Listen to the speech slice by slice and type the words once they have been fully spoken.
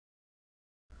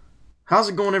How's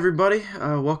it going, everybody?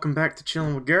 Welcome back to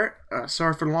Chilling with Garrett.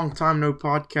 Sorry for the long time no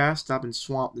podcast. I've been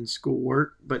swamped in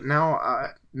schoolwork, but now I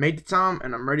made the time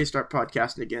and I'm ready to start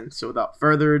podcasting again. So, without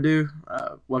further ado,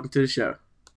 welcome to the show.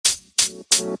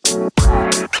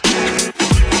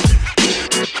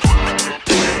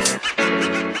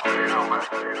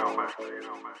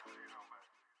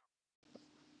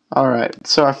 All right.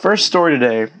 So our first story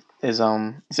today is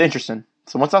it's interesting.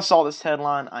 So once I saw this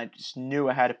headline, I just knew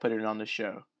I had to put it on the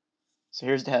show. So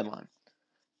here's the headline: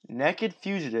 Naked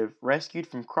fugitive rescued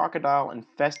from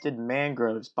crocodile-infested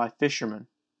mangroves by fishermen.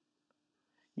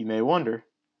 You may wonder,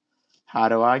 how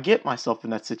do I get myself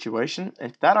in that situation?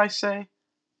 And that I say,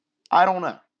 I don't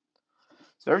know.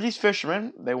 So there's these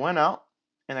fishermen. They went out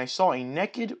and they saw a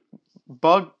naked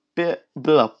bug bite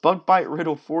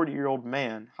riddled 40-year-old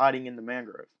man hiding in the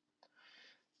mangrove.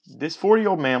 This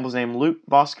 40-year-old man was named Luke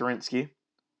Voskerinsky.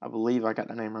 I believe I got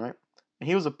the name right. And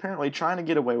he was apparently trying to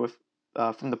get away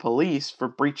from the police for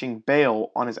breaching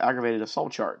bail on his aggravated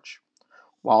assault charge.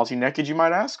 Why is he naked, you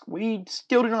might ask? We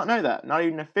still do not know that. Not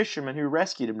even the fishermen who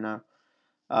rescued him know.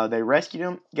 They rescued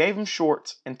him, gave him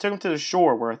shorts, and took him to the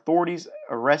shore where authorities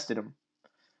arrested him.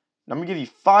 Now, I'm going to give you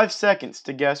 5 seconds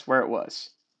to guess where it was.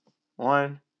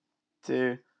 1,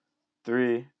 2,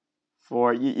 3,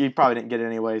 4. You probably didn't get it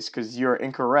anyways because you're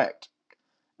incorrect.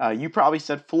 You probably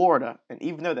said Florida, and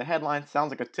even though the headline sounds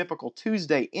like a typical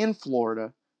Tuesday in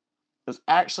Florida, it was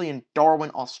actually in Darwin,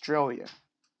 Australia. I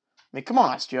mean, come on,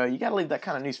 Australia, you gotta leave that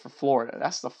kind of news for Florida.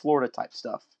 That's the Florida type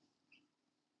stuff.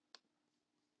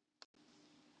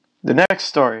 The next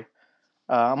story.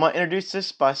 I'm gonna introduce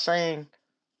this by saying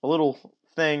a little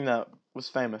thing that was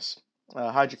famous.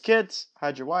 Hide your kids,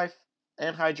 hide your wife,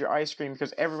 and hide your ice cream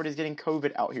because everybody's getting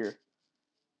COVID out here.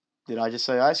 Did I just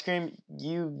say ice cream?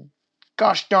 You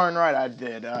gosh darn right I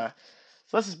did. So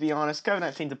let's just be honest,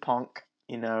 COVID-19's a punk,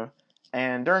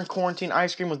 and during quarantine,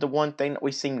 ice cream was the one thing that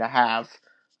we seemed to have.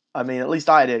 I mean, at least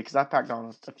I did, because I packed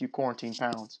on a few quarantine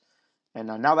pounds. And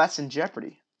now that's in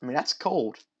jeopardy. I mean, that's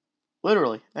cold,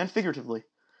 literally and figuratively.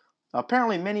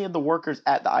 Apparently, many of the workers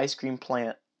at the ice cream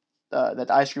plant that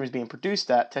the ice cream was being produced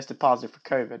at tested positive for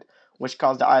COVID, which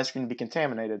caused the ice cream to be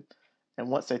contaminated. And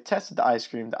once they tested the ice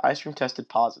cream tested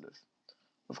positive.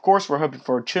 Of course, we're hoping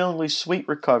for a chillingly sweet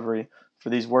recovery for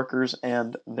these workers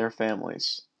and their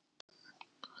families.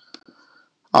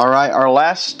 All right, our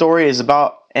last story is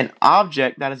about an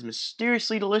object that is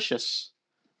mysteriously delicious.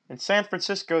 In San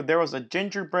Francisco, there was a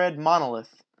gingerbread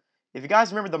monolith. If you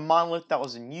guys remember the monolith that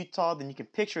was in Utah, then you can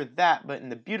picture that, but in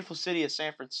the beautiful city of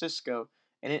San Francisco,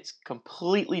 and it's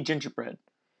completely gingerbread.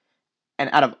 And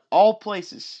out of all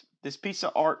places, this piece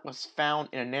of art was found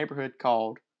in a neighborhood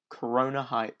called Corona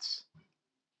Heights.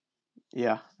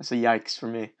 Yeah, that's a yikes for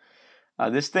me.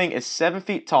 This thing is 7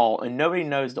 feet tall, and nobody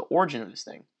knows the origin of this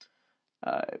thing.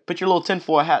 Put your little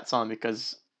tinfoil hats on,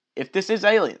 because if this is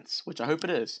aliens, which I hope it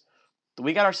is,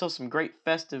 we got ourselves some great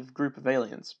festive group of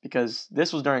aliens, because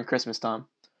this was during Christmas time.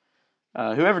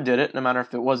 Whoever did it, no matter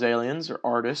if it was aliens or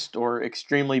artists or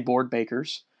extremely bored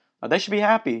bakers, they should be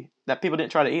happy that people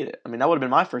didn't try to eat it. I mean, that would have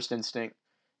been my first instinct.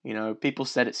 People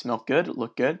said it smelled good, it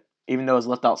looked good, even though it was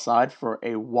left outside for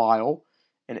a while,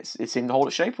 and it seemed to hold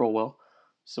its shape real well.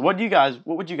 So what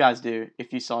would you guys do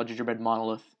if you saw a gingerbread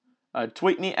monolith?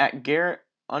 Tweet me at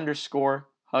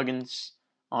Garrett_Huggins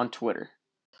on Twitter.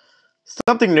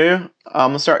 Something new I'm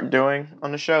gonna start doing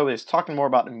on the show is talking more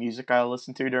about the music I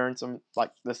listen to during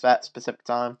that specific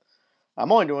time.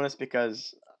 I'm only doing this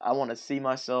because I want to see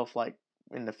myself like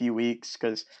in a few weeks,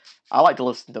 because I like to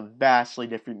listen to vastly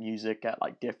different music at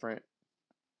like different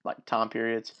like time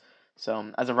periods.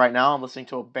 So as of right now, I'm listening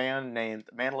to a band named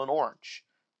Mandolin Orange.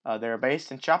 They're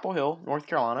based in Chapel Hill, North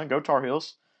Carolina. Go Tar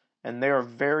Heels! And they are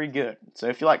very good. So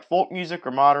if you like folk music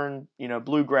or modern,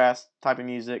 bluegrass type of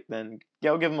music, then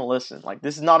go give them a listen. Like,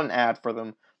 this is not an ad for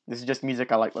them. This is just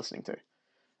music I like listening to.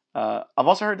 I've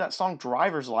also heard that song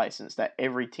 "Driver's License" that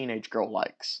every teenage girl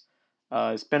likes.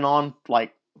 It's been on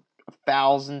like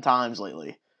 1,000 times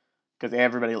lately because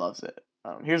everybody loves it.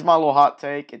 Here's my little hot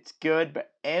take: it's good,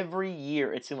 but every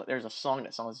year it seems like there's a song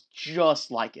that sounds just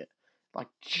like it, like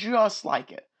just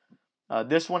like it.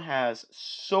 This one has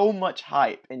so much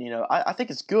hype, and I think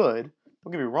it's good.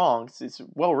 Don't get me wrong; it's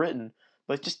well written,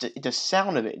 but it's just the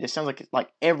sound of it. It just sounds like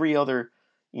every other,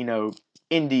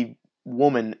 indie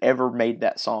woman ever made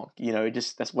that song. It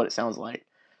just that's what it sounds like.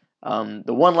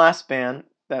 The one last band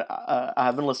that I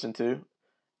have been listening to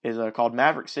is called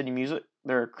Maverick City Music.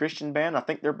 They're a Christian band. I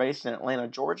think they're based in Atlanta,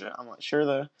 Georgia. I'm not sure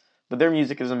though, but their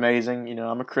music is amazing.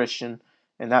 I'm a Christian,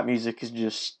 and that music is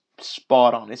just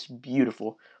spot on. It's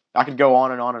beautiful. I could go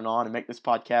on and on and on and make this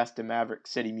podcast the Maverick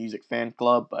City Music Fan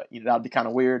Club, but that'd be kind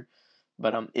of weird.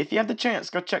 But if you have the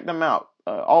chance, go check them out.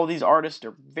 All of these artists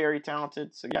are very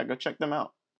talented, so yeah, go check them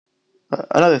out.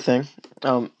 Another thing,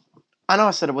 I know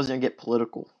I said I wasn't gonna get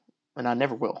political, and I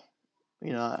never will.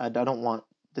 I don't want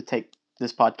to take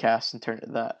this podcast and turn it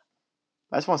to that.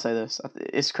 I just want to say this: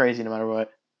 it's crazy, no matter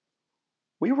what.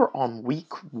 We were on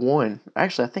week 1.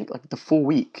 Actually, I think like the full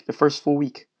week, the first full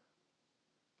week,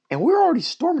 and we were already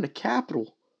storming the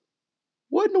Capitol.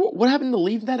 What happened to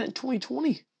leave that in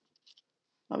 2020?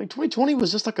 I mean, 2020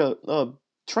 was just like a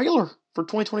trailer for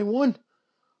 2021.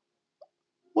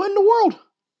 What in the world?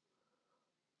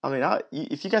 I mean,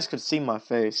 if you guys could see my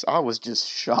face, I was just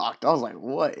shocked. I was like,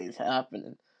 "What is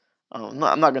happening?" I'm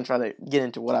not gonna try to get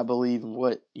into what I believe and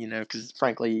what because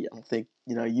frankly, I don't think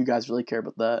you guys really care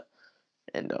about that,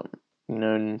 and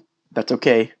and that's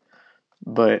okay.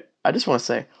 But I just want to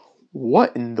say,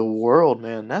 what in the world,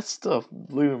 man? That stuff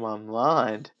blew my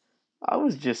mind. I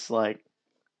was just like,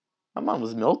 my mind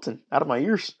was melting out of my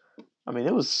ears. I mean,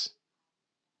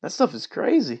 that stuff is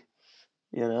crazy,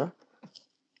 you know.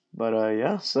 But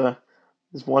yeah, so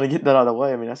just want to get that out of the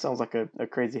way. I mean, that sounds like a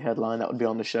crazy headline that would be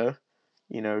on the show.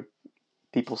 You know,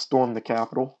 people storm the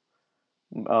Capitol.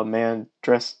 A man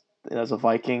dressed as a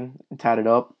Viking, tatted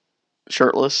up,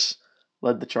 shirtless,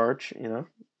 led the charge.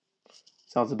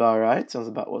 Sounds about right. Sounds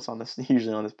about what's on this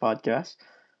usually on this podcast.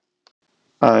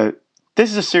 Uh, this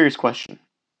is a serious question.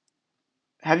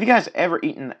 Have you guys ever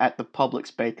eaten at the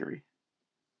Publix bakery?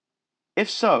 If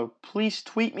so, please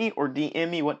tweet me or DM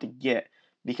me what to get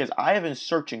because I have been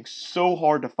searching so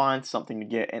hard to find something to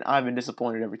get and I've been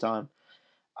disappointed every time.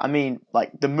 I mean,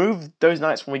 like the move those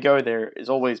nights when we go there is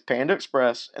always Panda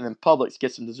Express and then Publix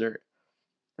gets some dessert.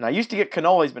 And I used to get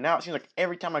cannolis, but now it seems like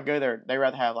every time I go there, they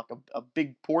rather have like a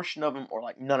big portion of them or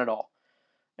like none at all.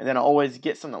 And then I always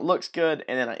get something that looks good,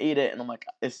 and then I eat it, and I'm like,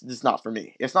 it's just not for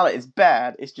me. It's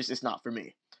bad. It's not for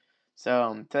me.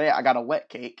 So today I got a wet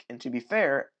cake, and to be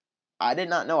fair, I did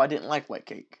not know I didn't like wet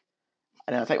cake.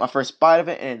 And then I take my first bite of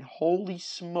it, and holy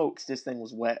smokes, this thing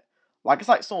was wet. Like it's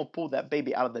like someone pulled that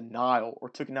baby out of the Nile or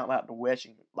took it out of the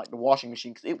washing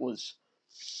machine, because it was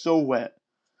so wet.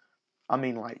 I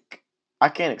mean, like I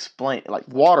can't explain it. Like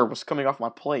water was coming off my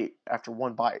plate after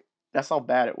one bite. That's how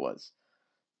bad it was.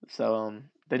 So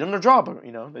they did their job.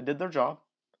 They did their job.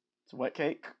 It's a wet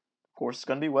cake. Of course, it's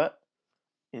gonna be wet.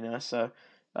 So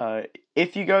uh,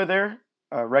 if you go there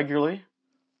regularly,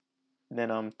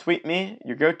 then tweet me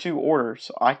your go-to order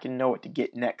so I can know what to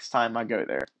get next time I go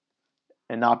there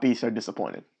and not be so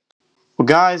disappointed. Well,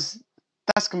 guys,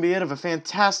 that's gonna be it of a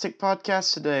fantastic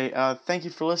podcast today. Thank you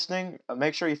for listening.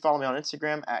 Make sure you follow me on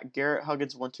Instagram at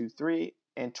GarrettHuggins123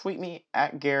 and tweet me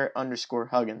at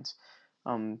Garrett_Huggins.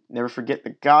 Never forget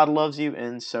that God loves you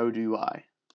and so do I.